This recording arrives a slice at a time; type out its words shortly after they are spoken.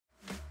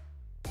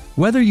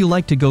Whether you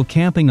like to go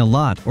camping a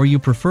lot or you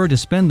prefer to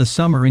spend the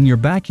summer in your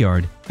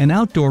backyard, an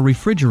outdoor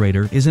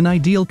refrigerator is an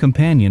ideal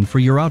companion for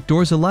your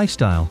outdoorsy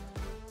lifestyle.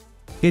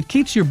 It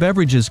keeps your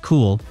beverages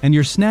cool and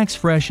your snacks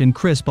fresh and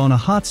crisp on a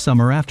hot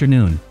summer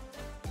afternoon.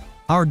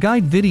 Our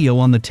guide video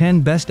on the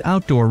 10 best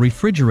outdoor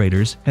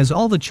refrigerators has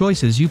all the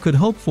choices you could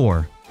hope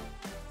for.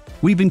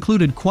 We've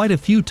included quite a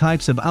few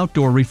types of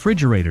outdoor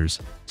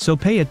refrigerators, so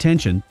pay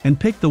attention and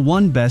pick the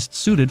one best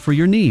suited for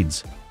your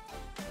needs.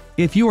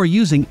 If you are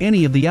using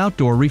any of the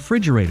outdoor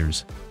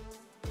refrigerators,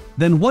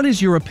 then what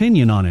is your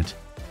opinion on it?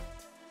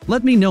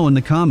 Let me know in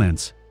the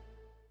comments.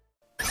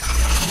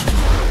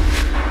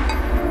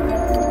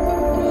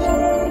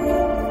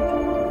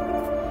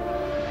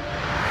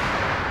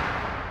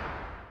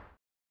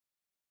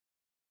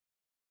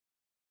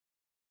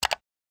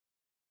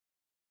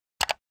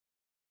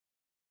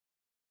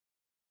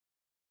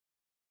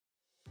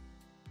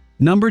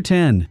 Number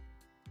 10.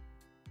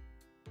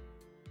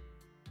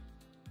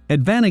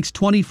 Advanics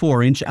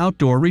 24-inch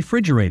Outdoor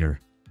Refrigerator.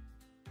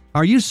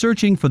 Are you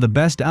searching for the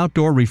best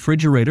outdoor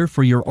refrigerator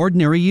for your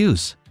ordinary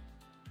use?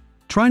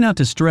 Try not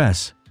to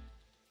stress.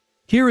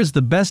 Here is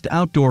the best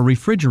outdoor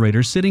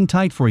refrigerator sitting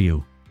tight for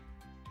you.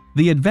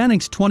 The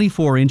Advanics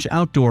 24-inch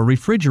Outdoor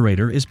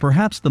Refrigerator is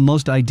perhaps the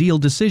most ideal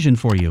decision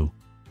for you.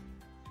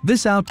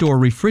 This outdoor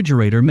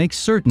refrigerator makes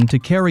certain to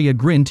carry a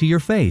grin to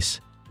your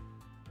face.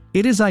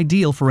 It is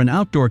ideal for an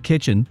outdoor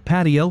kitchen,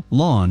 patio,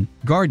 lawn,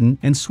 garden,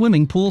 and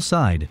swimming pool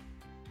side.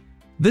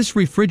 This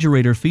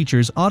refrigerator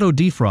features auto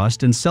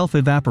defrost and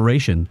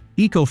self-evaporation,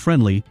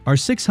 eco-friendly,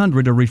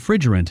 R600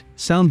 refrigerant,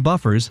 sound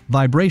buffers,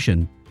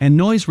 vibration, and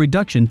noise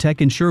reduction tech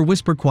ensure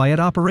whisper-quiet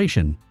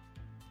operation.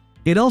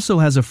 It also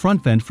has a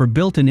front vent for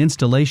built-in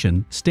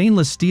installation,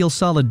 stainless steel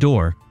solid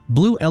door,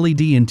 blue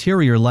LED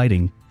interior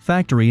lighting,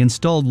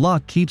 factory-installed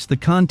lock keeps the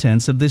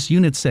contents of this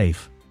unit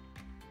safe.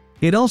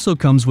 It also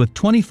comes with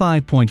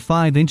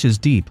 25.5 inches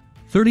deep,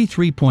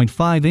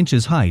 33.5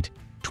 inches height,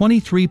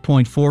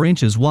 23.4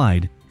 inches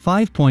wide,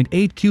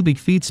 5.8 cubic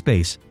feet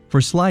space,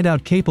 for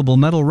slide-out capable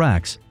metal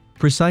racks,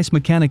 precise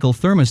mechanical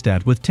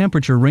thermostat with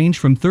temperature range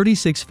from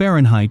 36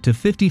 Fahrenheit to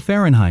 50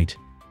 Fahrenheit.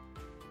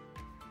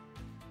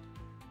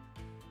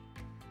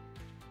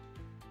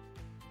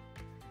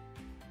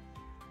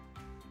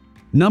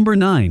 Number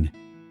 9.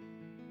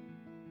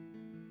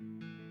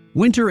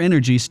 Whynter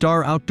Energy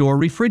Star Outdoor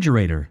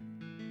Refrigerator.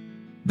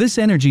 This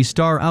Energy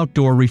Star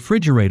outdoor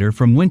refrigerator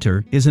from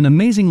Whynter is an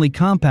amazingly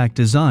compact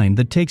design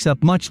that takes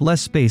up much less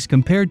space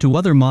compared to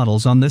other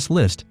models on this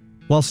list,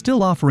 while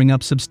still offering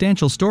up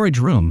substantial storage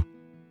room.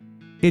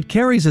 It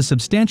carries a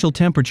substantial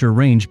temperature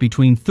range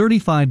between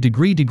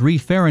 35°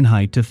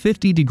 Fahrenheit to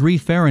 50°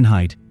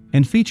 Fahrenheit,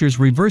 and features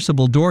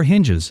reversible door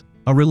hinges,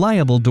 a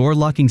reliable door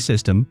locking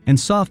system, and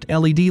soft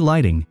LED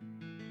lighting.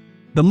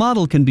 The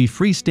model can be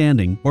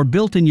freestanding or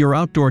built in your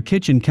outdoor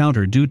kitchen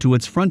counter due to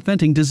its front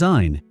venting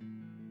design.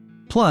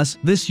 Plus,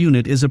 this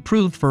unit is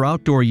approved for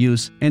outdoor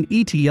use and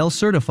ETL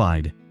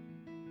certified.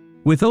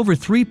 With over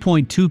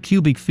 3.2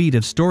 cubic feet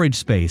of storage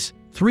space,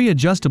 3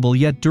 adjustable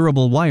yet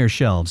durable wire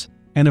shelves,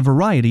 and a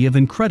variety of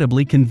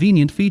incredibly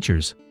convenient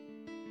features.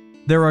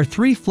 There are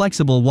 3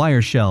 flexible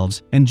wire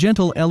shelves and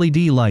gentle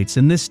LED lights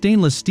in this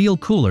stainless steel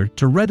cooler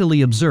to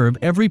readily observe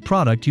every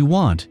product you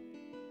want.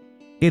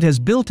 It has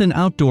built-in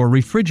outdoor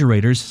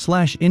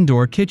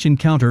refrigerators/indoor kitchen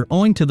counter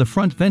owing to the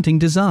front venting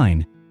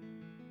design.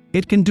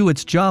 It can do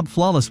its job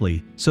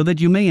flawlessly, so that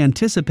you may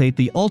anticipate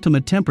the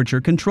ultimate temperature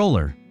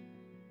controller.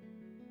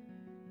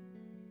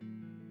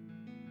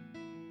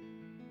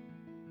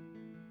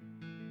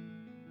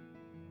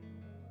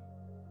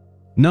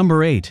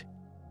 Number 8.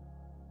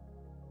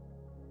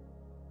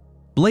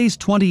 Blaze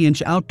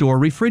 20-inch Outdoor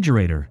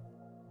Refrigerator.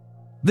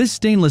 This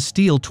stainless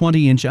steel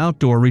 20-inch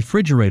outdoor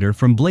refrigerator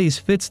from Blaze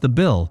fits the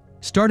bill,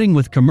 starting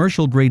with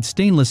commercial-grade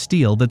stainless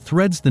steel that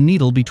threads the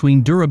needle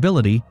between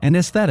durability and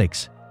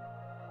aesthetics.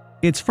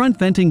 Its front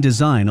venting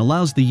design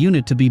allows the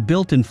unit to be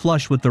built in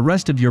flush with the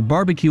rest of your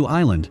barbecue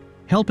island,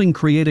 helping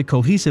create a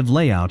cohesive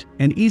layout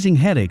and easing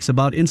headaches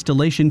about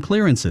installation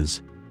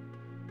clearances.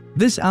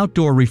 This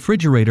outdoor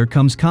refrigerator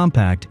comes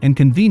compact and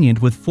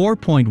convenient with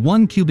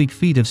 4.1 cubic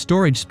feet of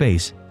storage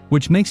space,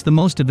 which makes the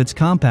most of its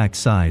compact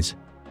size.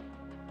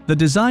 The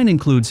design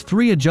includes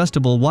 3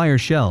 adjustable wire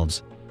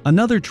shelves,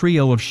 another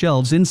trio of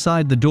shelves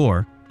inside the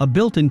door, a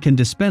built-in can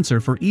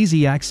dispenser for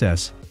easy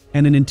access,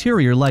 and an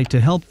interior light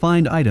to help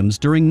find items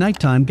during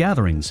nighttime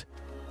gatherings.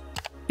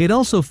 It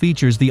also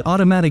features the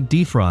automatic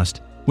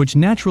defrost, which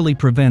naturally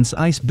prevents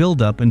ice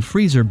buildup and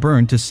freezer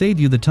burn to save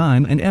you the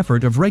time and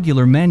effort of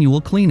regular manual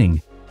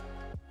cleaning.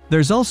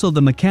 There's also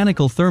the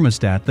mechanical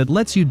thermostat that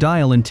lets you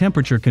dial in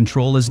temperature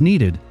control as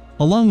needed,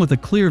 along with a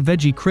clear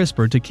veggie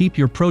crisper to keep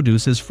your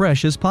produce as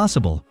fresh as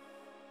possible.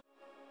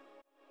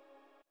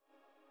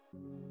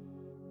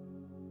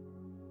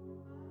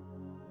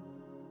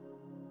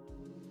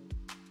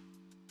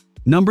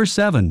 Number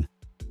 7.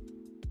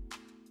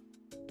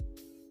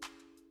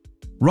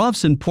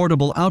 Rovsun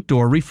Portable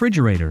Outdoor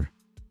Refrigerator.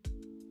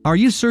 Are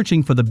you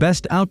searching for the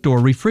best outdoor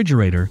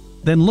refrigerator?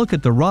 Then look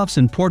at the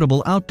Rovsun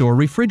Portable Outdoor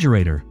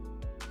Refrigerator.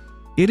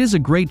 It is a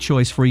great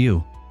choice for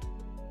you.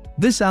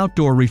 This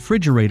outdoor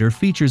refrigerator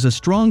features a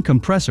strong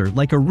compressor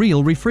like a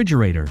real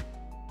refrigerator.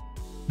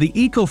 The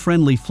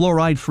eco-friendly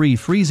fluoride-free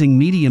freezing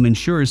medium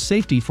ensures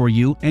safety for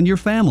you and your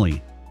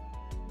family.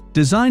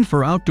 Designed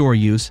for outdoor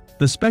use,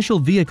 the special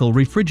vehicle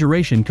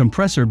refrigeration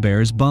compressor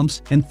bears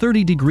bumps and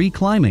 30-degree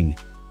climbing.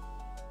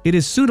 It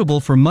is suitable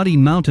for muddy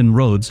mountain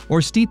roads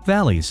or steep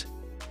valleys.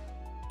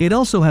 It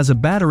also has a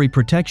battery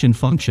protection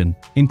function,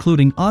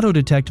 including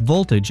auto-detect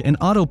voltage and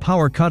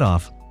auto-power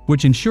cutoff,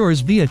 which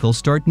ensures vehicles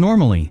start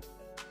normally.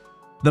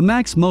 The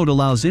Max mode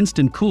allows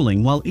instant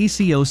cooling while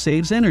ECO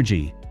saves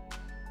energy.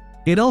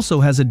 It also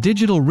has a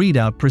digital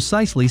readout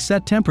precisely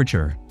set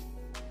temperature.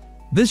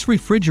 This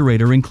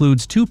refrigerator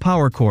includes 2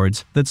 power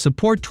cords that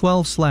support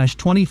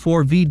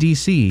 12/24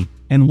 VDC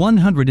and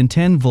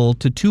 110 volt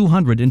to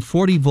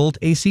 240 volt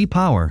AC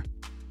power.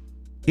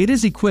 It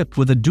is equipped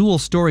with a dual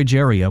storage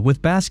area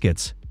with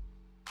baskets.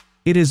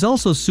 It is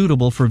also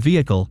suitable for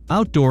vehicle,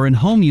 outdoor and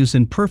home use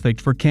and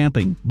perfect for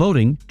camping,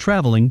 boating,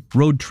 traveling,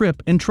 road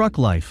trip and truck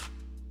life.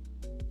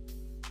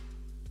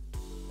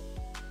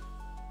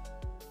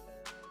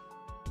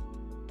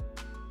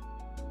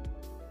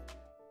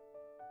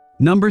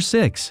 Number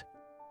 6.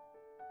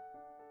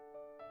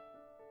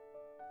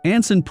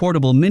 Anson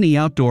Portable Mini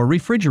Outdoor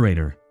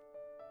Refrigerator.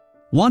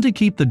 Want to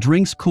keep the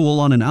drinks cool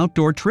on an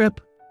outdoor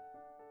trip?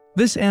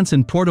 This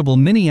Anson Portable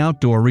Mini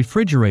Outdoor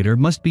Refrigerator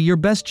must be your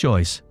best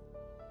choice.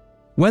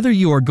 Whether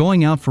you are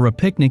going out for a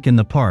picnic in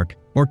the park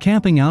or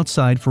camping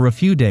outside for a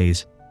few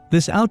days,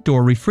 this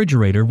outdoor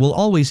refrigerator will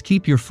always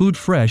keep your food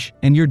fresh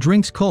and your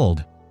drinks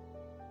cold.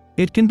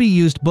 It can be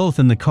used both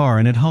in the car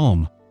and at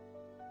home.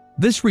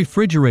 This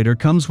refrigerator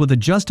comes with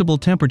adjustable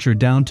temperature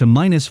down to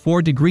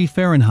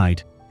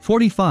 -4°F,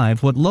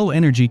 45-watt low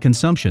energy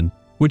consumption,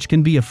 which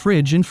can be a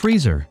fridge and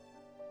freezer.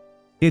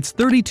 Its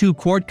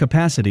 32-quart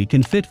capacity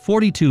can fit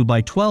 42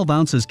 by 12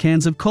 ounces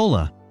cans of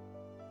cola.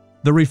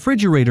 The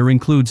refrigerator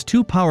includes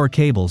 2 power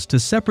cables to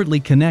separately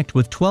connect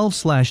with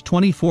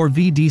 12/24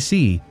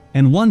 VDC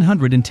and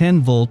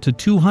 110 volt to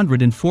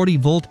 240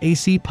 volt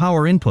AC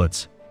power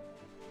inputs.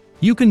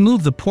 You can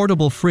move the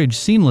portable fridge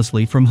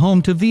seamlessly from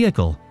home to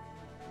vehicle.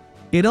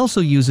 It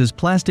also uses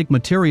plastic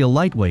material,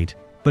 lightweight,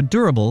 but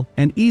durable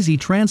and easy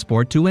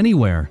transport to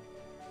anywhere.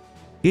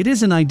 It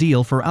is an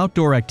ideal for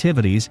outdoor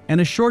activities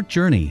and a short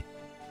journey.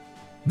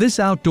 This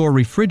outdoor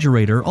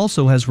refrigerator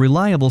also has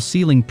reliable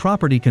sealing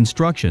property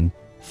construction,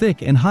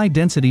 thick and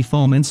high-density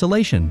foam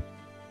insulation.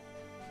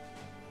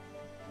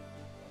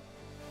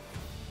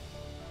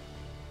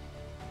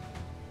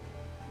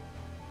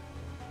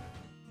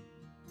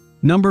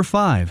 Number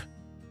 5.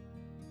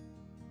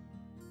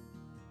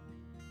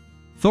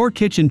 Thor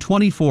Kitchen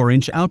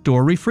 24-inch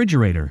Outdoor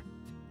Refrigerator.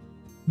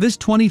 This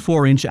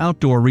 24-inch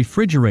outdoor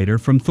refrigerator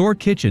from Thor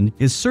Kitchen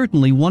is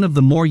certainly one of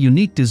the more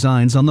unique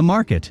designs on the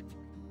market.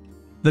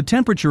 The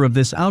temperature of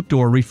this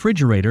outdoor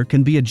refrigerator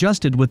can be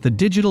adjusted with the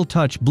digital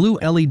touch blue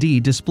LED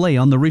display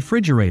on the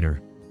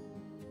refrigerator.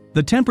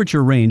 The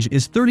temperature range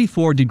is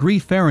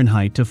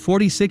 34°F to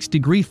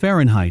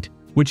 46°F,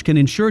 which can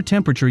ensure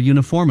temperature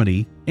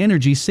uniformity,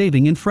 energy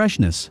saving and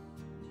freshness.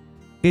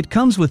 It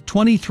comes with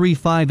 23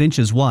 5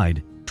 inches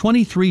wide,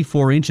 23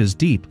 4 inches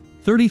deep,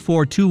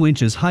 34 2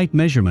 inches height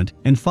measurement,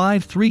 and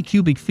 5 3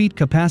 cubic feet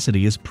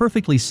capacity is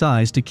perfectly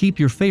sized to keep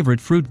your favorite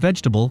fruit,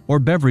 vegetable, or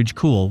beverage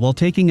cool while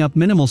taking up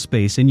minimal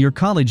space in your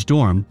college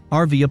dorm,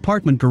 RV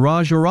apartment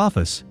garage or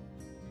office.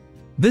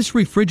 This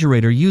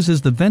refrigerator uses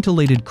the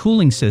ventilated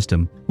cooling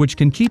system, which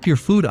can keep your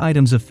food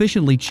items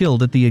efficiently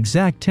chilled at the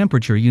exact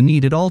temperature you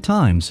need at all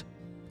times.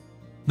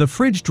 The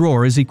fridge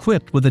drawer is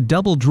equipped with a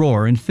double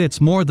drawer and fits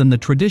more than the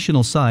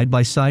traditional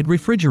side-by-side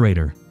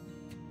refrigerator.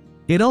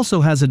 It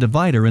also has a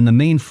divider in the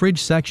main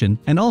fridge section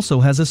and also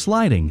has a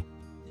sliding.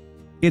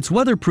 Its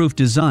weatherproof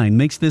design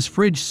makes this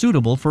fridge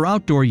suitable for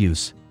outdoor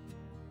use.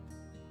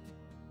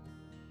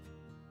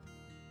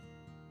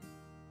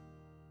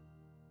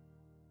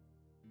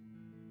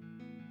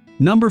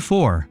 Number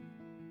 4.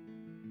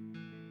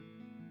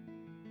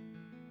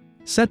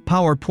 Set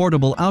Power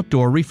Portable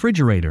Outdoor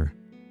Refrigerator.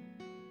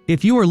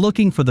 If you are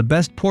looking for the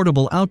best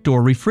portable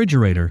outdoor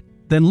refrigerator,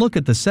 then look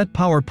at the Set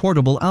Power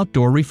Portable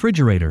Outdoor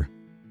Refrigerator.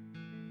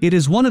 It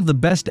is one of the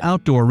best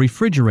outdoor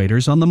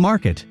refrigerators on the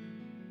market.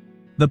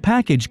 The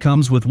package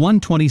comes with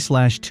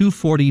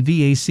 120/240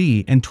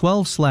 VAC and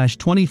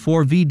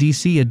 12/24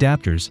 VDC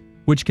adapters,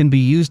 which can be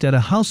used at a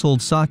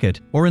household socket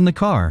or in the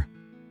car.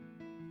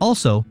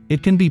 Also,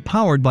 it can be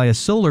powered by a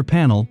solar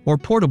panel or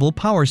portable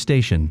power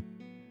station.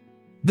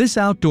 This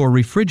outdoor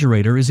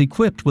refrigerator is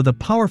equipped with a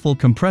powerful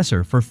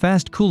compressor for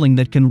fast cooling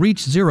that can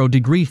reach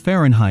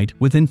 0°F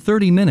within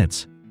 30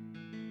 minutes.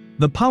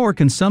 The power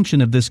consumption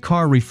of this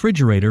car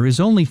refrigerator is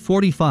only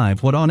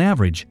 45 watt on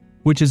average,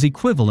 which is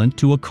equivalent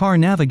to a car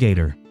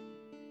navigator.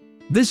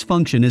 This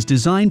function is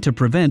designed to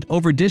prevent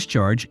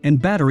over-discharge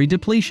and battery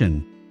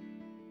depletion.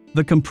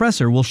 The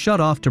compressor will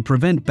shut off to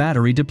prevent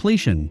battery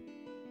depletion.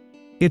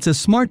 It's a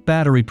smart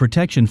battery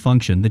protection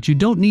function that you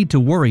don't need to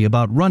worry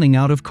about running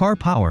out of car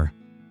power.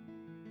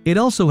 It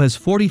also has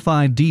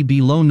 45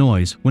 dB low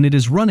noise when it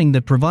is running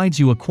that provides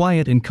you a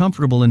quiet and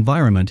comfortable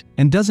environment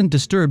and doesn't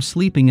disturb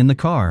sleeping in the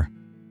car.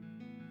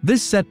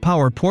 This set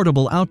power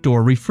portable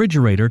outdoor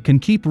refrigerator can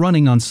keep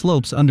running on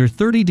slopes under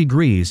 30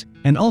 degrees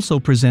and also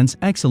presents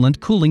excellent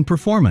cooling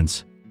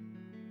performance.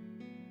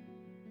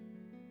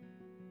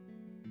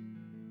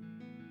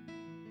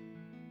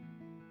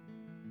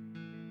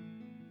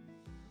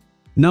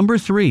 Number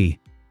 3.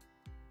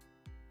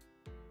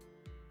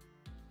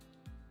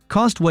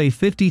 Costway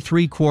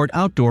 53-quart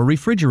outdoor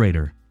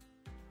refrigerator.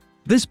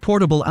 This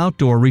portable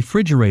outdoor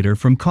refrigerator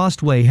from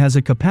Costway has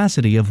a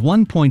capacity of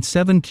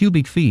 1.7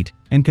 cubic feet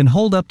and can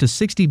hold up to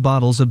 60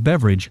 bottles of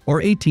beverage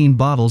or 18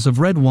 bottles of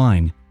red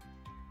wine.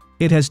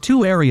 It has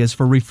 2 areas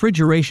for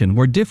refrigeration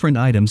where different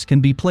items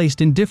can be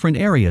placed in different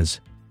areas.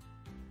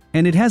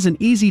 And it has an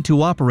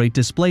easy-to-operate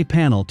display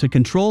panel to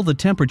control the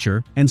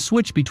temperature and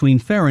switch between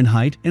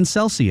Fahrenheit and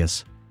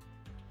Celsius.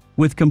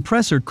 With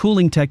compressor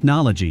cooling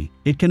technology,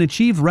 it can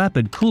achieve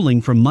rapid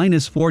cooling from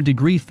 -4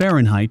 degrees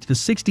Fahrenheit to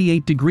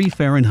 68 degrees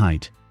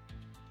Fahrenheit.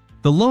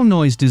 The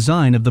low-noise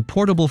design of the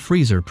portable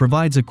freezer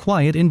provides a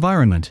quiet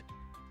environment.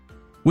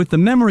 With the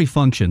memory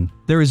function,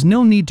 there is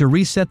no need to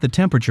reset the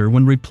temperature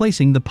when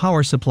replacing the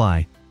power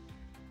supply.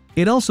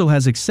 It also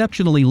has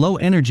exceptionally low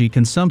energy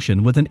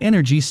consumption with an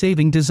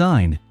energy-saving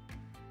design.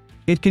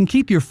 It can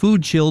keep your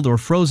food chilled or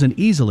frozen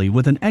easily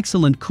with an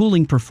excellent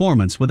cooling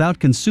performance without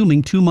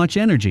consuming too much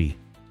energy.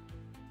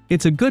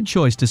 It's a good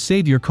choice to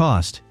save your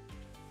cost.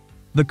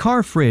 The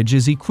car fridge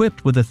is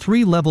equipped with a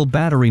 3-level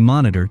battery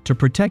monitor to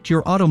protect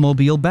your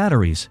automobile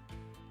batteries.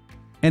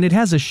 And it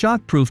has a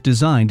shock-proof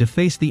design to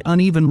face the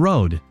uneven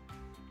road.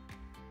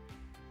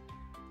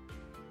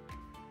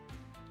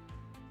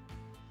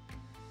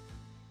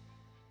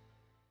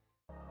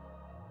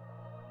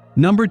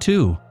 Number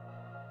 2.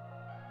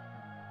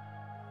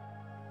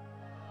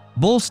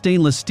 Bull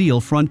stainless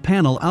steel front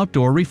panel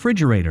outdoor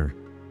refrigerator.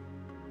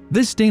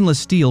 This stainless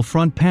steel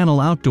front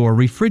panel outdoor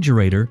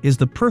refrigerator is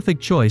the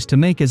perfect choice to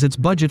make as it's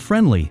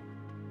budget-friendly.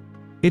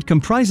 It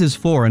comprises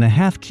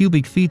 4.5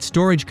 cubic feet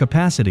storage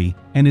capacity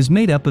and is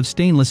made up of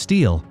stainless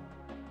steel.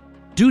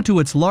 Due to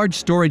its large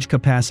storage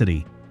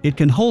capacity, it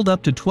can hold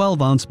up to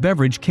 12-ounce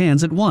beverage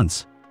cans at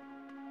once.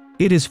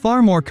 It is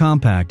far more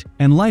compact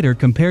and lighter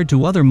compared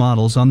to other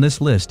models on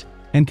this list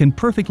and can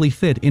perfectly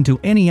fit into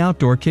any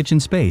outdoor kitchen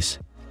space.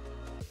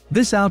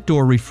 This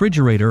outdoor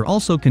refrigerator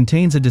also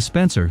contains a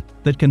dispenser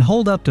that can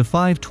hold up to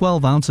 5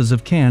 12 ounces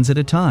of cans at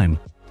a time.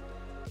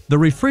 The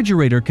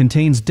refrigerator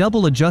contains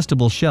double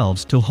adjustable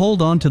shelves to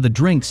hold on to the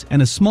drinks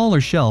and a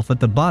smaller shelf at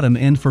the bottom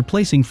end for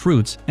placing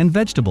fruits and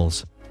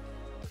vegetables.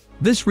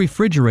 This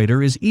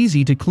refrigerator is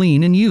easy to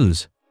clean and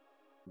use.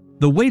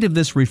 The weight of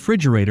this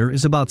refrigerator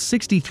is about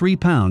 63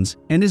 pounds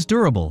and is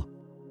durable.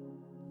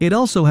 It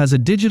also has a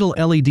digital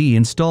LED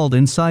installed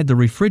inside the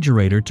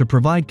refrigerator to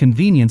provide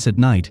convenience at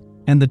night,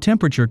 and the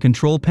temperature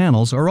control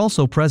panels are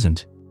also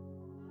present.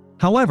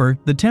 However,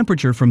 the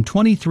temperature from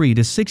 23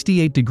 to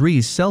 68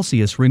 degrees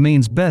Celsius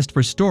remains best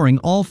for storing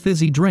all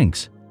fizzy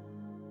drinks.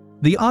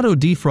 The auto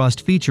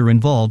defrost feature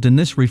involved in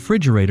this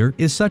refrigerator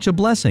is such a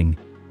blessing.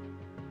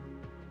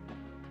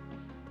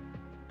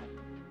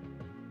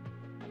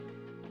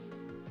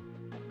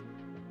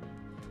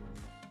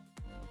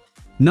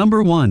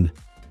 Number 1.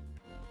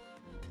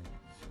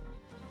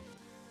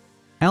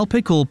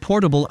 Alpicool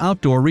portable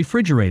outdoor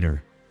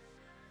refrigerator.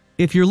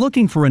 If you're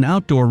looking for an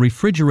outdoor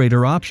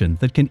refrigerator option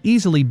that can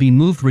easily be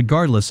moved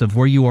regardless of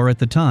where you are at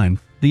the time,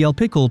 the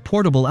Alpicool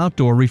portable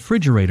outdoor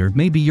refrigerator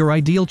may be your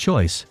ideal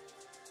choice.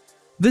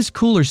 This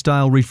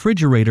cooler-style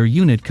refrigerator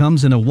unit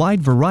comes in a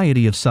wide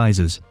variety of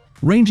sizes,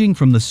 ranging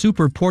from the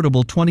super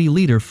portable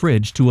 20-liter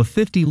fridge to a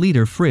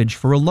 50-liter fridge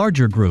for a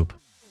larger group.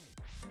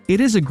 It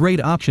is a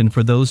great option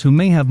for those who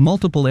may have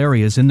multiple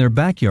areas in their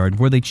backyard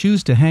where they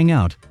choose to hang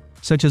out,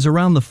 such as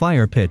around the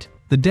fire pit,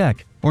 the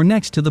deck, or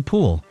next to the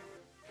pool.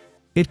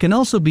 It can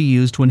also be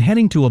used when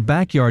heading to a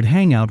backyard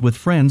hangout with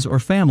friends or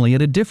family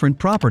at a different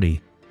property.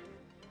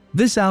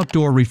 This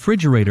outdoor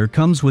refrigerator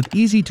comes with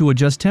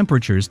easy-to-adjust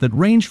temperatures that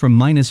range from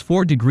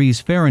 -4 degrees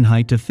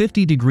Fahrenheit to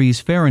 50 degrees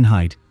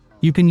Fahrenheit.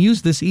 You can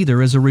use this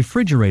either as a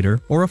refrigerator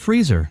or a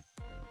freezer.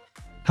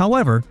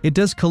 However, it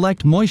does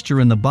collect moisture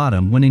in the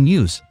bottom when in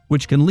use,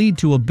 which can lead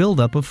to a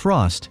buildup of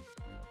frost.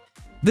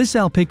 This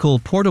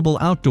Alpicool portable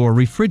outdoor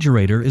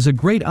refrigerator is a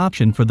great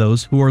option for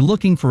those who are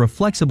looking for a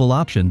flexible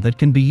option that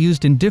can be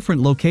used in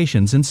different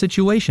locations and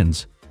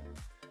situations.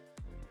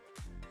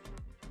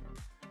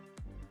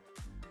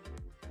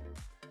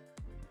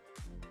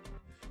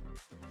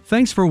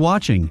 Thanks for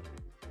watching.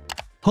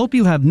 Hope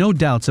you have no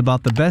doubts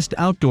about the best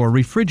outdoor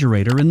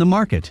refrigerator in the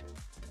market.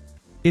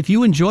 If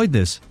you enjoyed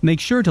this, make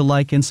sure to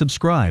like and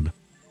subscribe.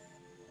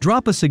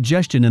 Drop a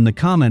suggestion in the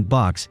comment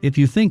box if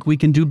you think we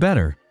can do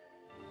better.